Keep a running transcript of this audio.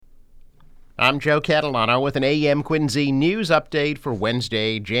I'm Joe Catalano with an AM Quincy news update for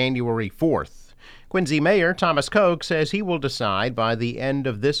Wednesday, January 4th. Quincy Mayor Thomas Koch says he will decide by the end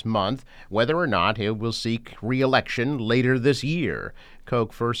of this month whether or not he will seek re-election later this year.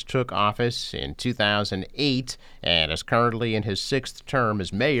 Koch first took office in 2008 and is currently in his sixth term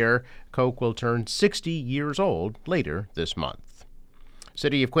as mayor. Koch will turn 60 years old later this month.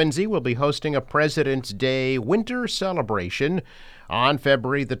 City of Quincy will be hosting a President's Day winter celebration on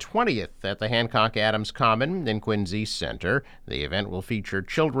February the 20th at the Hancock Adams Common in Quincy Center. The event will feature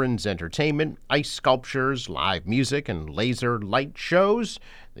children's entertainment, ice sculptures, live music, and laser light shows.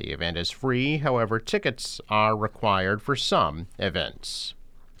 The event is free, however, tickets are required for some events.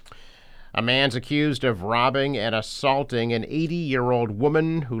 A man's accused of robbing and assaulting an 80-year-old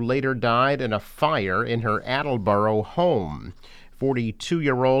woman who later died in a fire in her Attleboro home.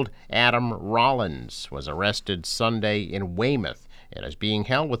 42-year-old Adam Rollins was arrested Sunday in Weymouth and is being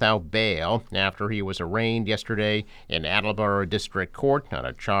held without bail after he was arraigned yesterday in Attleboro District Court on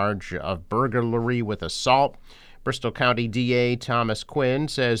a charge of burglary with assault. Bristol County DA Thomas Quinn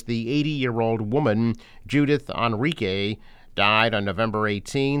says the 80-year-old woman, Judith Enrique, died on November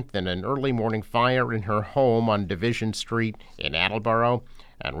 18th in an early morning fire in her home on Division Street in Attleboro.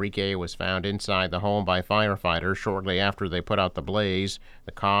 Enrique was found inside the home by firefighters shortly after they put out the blaze.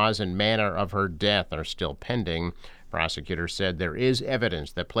 The cause and manner of her death are still pending. Prosecutors said there is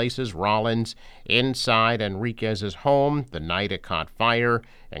evidence that places Rollins inside Enriquez's home the night it caught fire,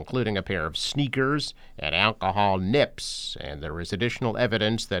 including a pair of sneakers and alcohol nips. And there is additional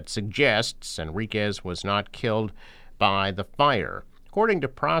evidence that suggests Enriquez was not killed by the fire. According to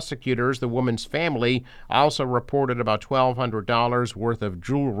prosecutors, the woman's family also reported about $1,200 worth of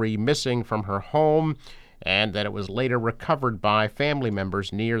jewelry missing from her home, and that it was later recovered by family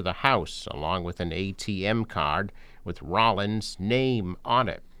members near the house, along with an ATM card with Rollins' name on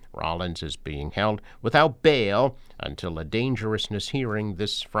it. Rollins is being held without bail until a dangerousness hearing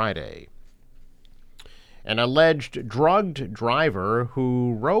this Friday. An alleged drugged driver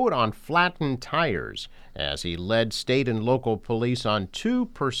who rode on flattened tires as he led state and local police on two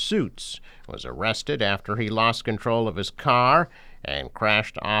pursuits was arrested after he lost control of his car and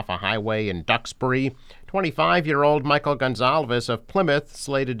crashed off a highway in Duxbury. 25-year-old Michael Gonzalez of Plymouth,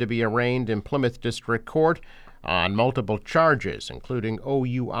 slated to be arraigned in Plymouth District Court on multiple charges, including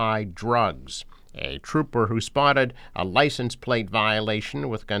OUI drugs. A trooper who spotted a license plate violation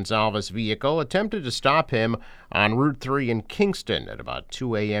with Gonzalez's vehicle attempted to stop him on Route 3 in Kingston at about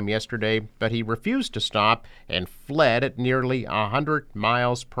 2 a.m. yesterday, but he refused to stop and fled at nearly 100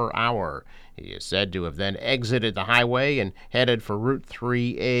 miles per hour. He is said to have then exited the highway and headed for Route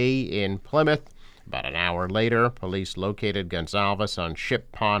 3A in Plymouth. About an hour later, police located Gonzalez on Ship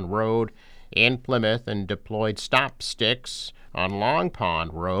Pond Road in Plymouth and deployed stop sticks on Long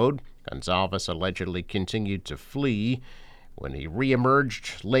Pond Road. Gonzalez allegedly continued to flee. When he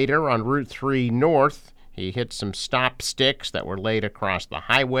reemerged later on Route 3 North, he hit some stop sticks that were laid across the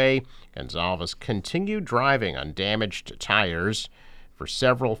highway. Gonzalez continued driving on damaged tires for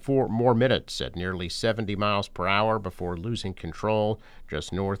several more minutes at nearly 70 miles per hour before losing control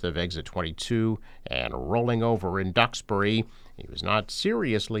just north of exit 22 and rolling over in Duxbury. He was not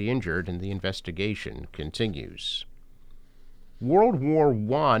seriously injured, and the investigation continues. World War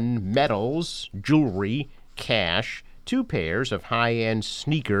I medals, jewelry, cash, two pairs of high-end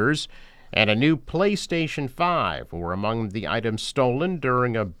sneakers, and a new PlayStation 5 were among the items stolen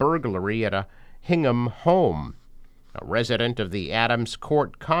during a burglary at a Hingham home. A resident of the Adams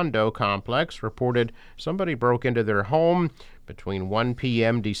Court condo complex reported somebody broke into their home between 1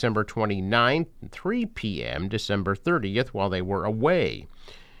 p.m. December 29th and 3 p.m. December 30th while they were away.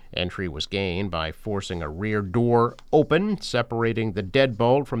 Entry was gained by forcing a rear door open, separating the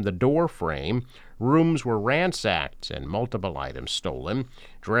deadbolt from the door frame. Rooms were ransacked and multiple items stolen.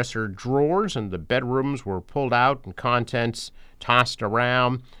 Dresser drawers in the bedrooms were pulled out and contents tossed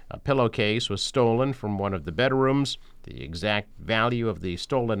around. A pillowcase was stolen from one of the bedrooms. The exact value of the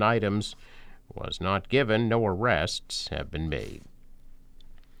stolen items was not given. No arrests have been made.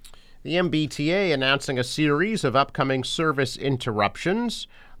 The MBTA announcing a series of upcoming service interruptions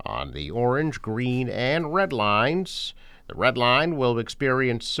on the orange, green, and red lines. The red line will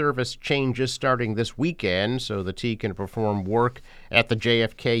experience service changes starting this weekend so the T can perform work at the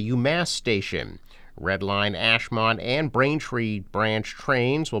JFK UMass station. Red Line Ashmont and Braintree branch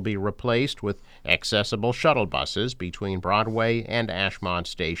trains will be replaced with accessible shuttle buses between Broadway and Ashmont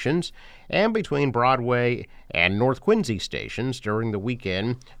stations and between Broadway and North Quincy stations during the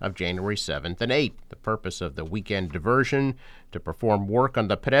weekend of January 7th and 8th. The purpose of the weekend diversion to perform work on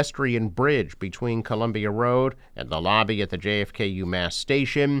the pedestrian bridge between Columbia Road and the lobby at the JFK UMass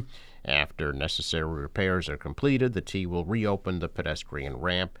station After necessary repairs are completed, the T will reopen the pedestrian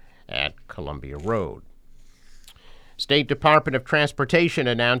ramp at Columbia Road. State Department of Transportation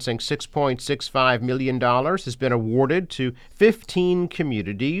announcing $6.65 million has been awarded to 15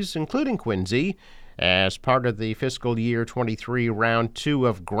 communities, including Quincy, as part of the fiscal year 23 round 2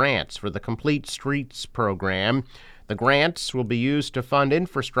 of grants for the Complete Streets program. The grants will be used to fund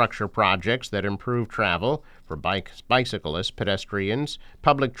infrastructure projects that improve travel for bicyclists, pedestrians,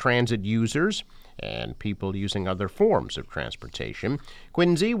 public transit users, and people using other forms of transportation.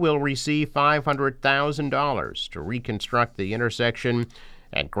 Quincy will receive $500,000 to reconstruct the intersection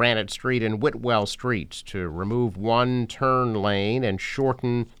at Granite Street and Whitwell Streets to remove one turn lane and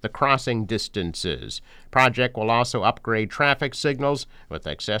shorten the crossing distances. Project will also upgrade traffic signals with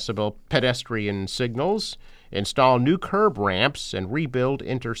accessible pedestrian signals, install new curb ramps, and rebuild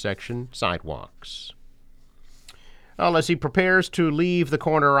intersection sidewalks. Well, as he prepares to leave the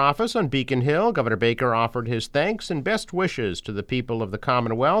corner office on Beacon Hill, Governor Baker offered his thanks and best wishes to the people of the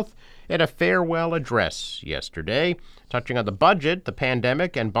Commonwealth at a farewell address yesterday. Touching on the budget, the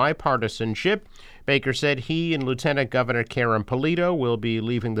pandemic, and bipartisanship, Baker said he and Lieutenant Governor Karen Polito will be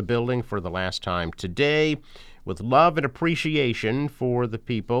leaving the building for the last time today, with love and appreciation for the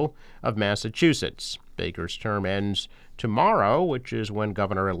people of Massachusetts. Baker's term ends tomorrow, which is when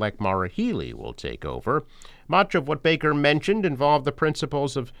Governor-elect Maura Healey will take over. Much of what Baker mentioned involved the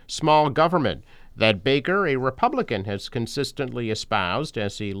principles of small government that Baker, a Republican, has consistently espoused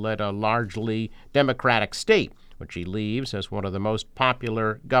as he led a largely Democratic state, which he leaves as one of the most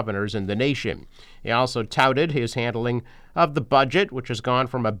popular governors in the nation. He also touted his handling of the budget, which has gone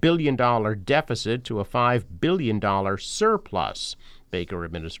from a $1 billion deficit to a $5 billion surplus. Baker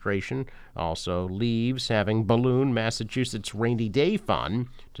administration also leaves having ballooned Massachusetts Rainy Day Fund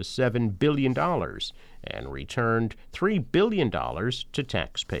to $7 billion and returned $3 billion to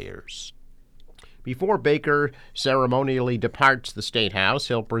taxpayers. Before Baker ceremonially departs the State House,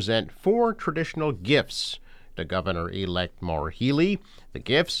 he'll present 4 traditional gifts to Governor-elect Maura Healey. The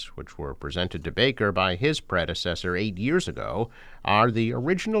gifts, which were presented to Baker by his predecessor 8 years ago, are the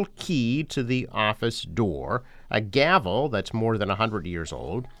original key to the office door, a gavel that's more than 100 years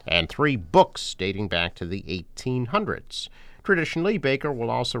old, and 3 books dating back to the 1800s. Traditionally, Baker will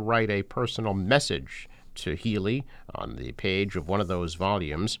also write a personal message to Healey on the page of one of those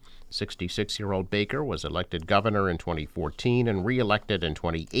volumes. 66-year-old Baker was elected governor in 2014 and re-elected in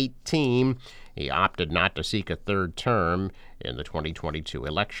 2018. He opted not to seek a third term in the 2022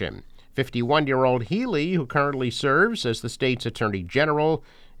 election. 51-year-old Healey, who currently serves as the state's attorney general,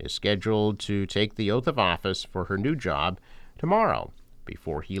 is scheduled to take the oath of office for her new job tomorrow.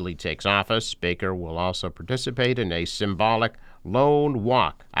 Before Healey takes office, Baker will also participate in a symbolic lone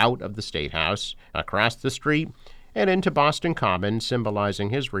walk out of the State House, across the street, and into Boston Commons,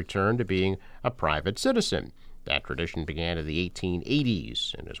 symbolizing his return to being a private citizen. That tradition began in the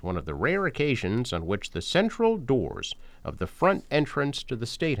 1880s and is one of the rare occasions on which the central doors of the front entrance to the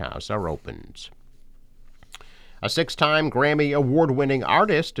State House are opened. A 6-time Grammy Award-winning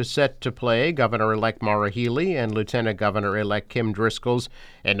artist is set to play Governor-elect Maura Healey and Lieutenant Governor-elect Kim Driscoll's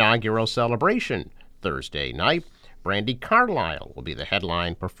inaugural celebration Thursday night. Brandi Carlile will be the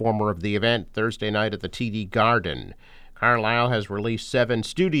headline performer of the event Thursday night at the TD Garden. Carlile has released 7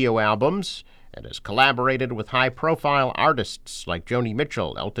 studio albums and has collaborated with high-profile artists like Joni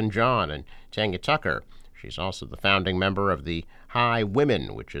Mitchell, Elton John, and Tanya Tucker. She's also the founding member of the High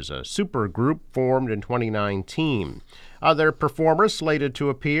Women, which is a supergroup formed in 2019. Other performers slated to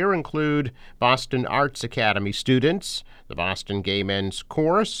appear include Boston Arts Academy students, the Boston Gay Men's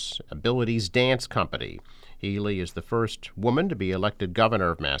Chorus, Abilities Dance Company. Healey is the first woman to be elected governor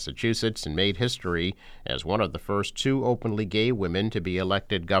of Massachusetts and made history as one of the first 2 openly gay women to be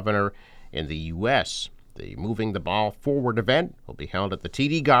elected governor in the U.S. The Moving the Ball Forward event will be held at the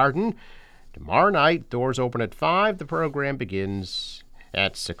TD Garden tomorrow night. Doors open at 5. The program begins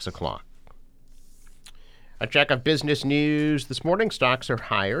at 6 o'clock. A check of business news this morning. Stocks are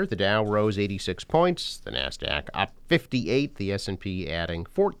higher. The Dow rose 86 points. The Nasdaq up 58. The S&P adding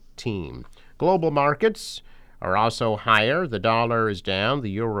 14. Global markets are also higher. The dollar is down. The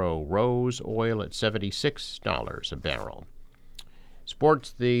euro rose. Oil at $76 a barrel.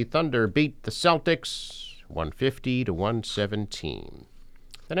 Sports, the Thunder beat the Celtics 150 to 117.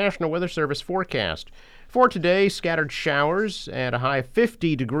 The National Weather Service forecast. For today, scattered showers at a high of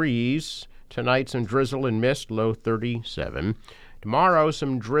 50 degrees. Tonight, some drizzle and mist, low 37. Tomorrow,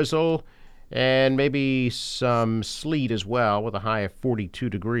 some drizzle and maybe some sleet as well with a high of 42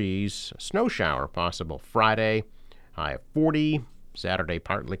 degrees. A snow shower possible Friday, high of 40. Saturday,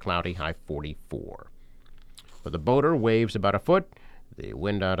 partly cloudy, high 44. For the boater, waves about a foot. The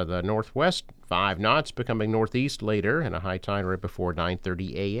wind out of the northwest, 5 knots, becoming northeast later, and a high tide right before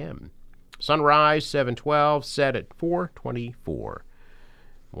 9:30 a.m. Sunrise 7:12, set at 4:24.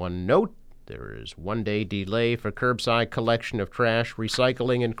 One note, there is 1-day delay for curbside collection of trash,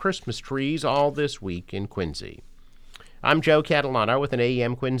 recycling, and Christmas trees all this week in Quincy. I'm Joe Catalano with an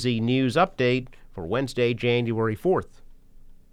AM Quincy News Update for Wednesday, January 4th.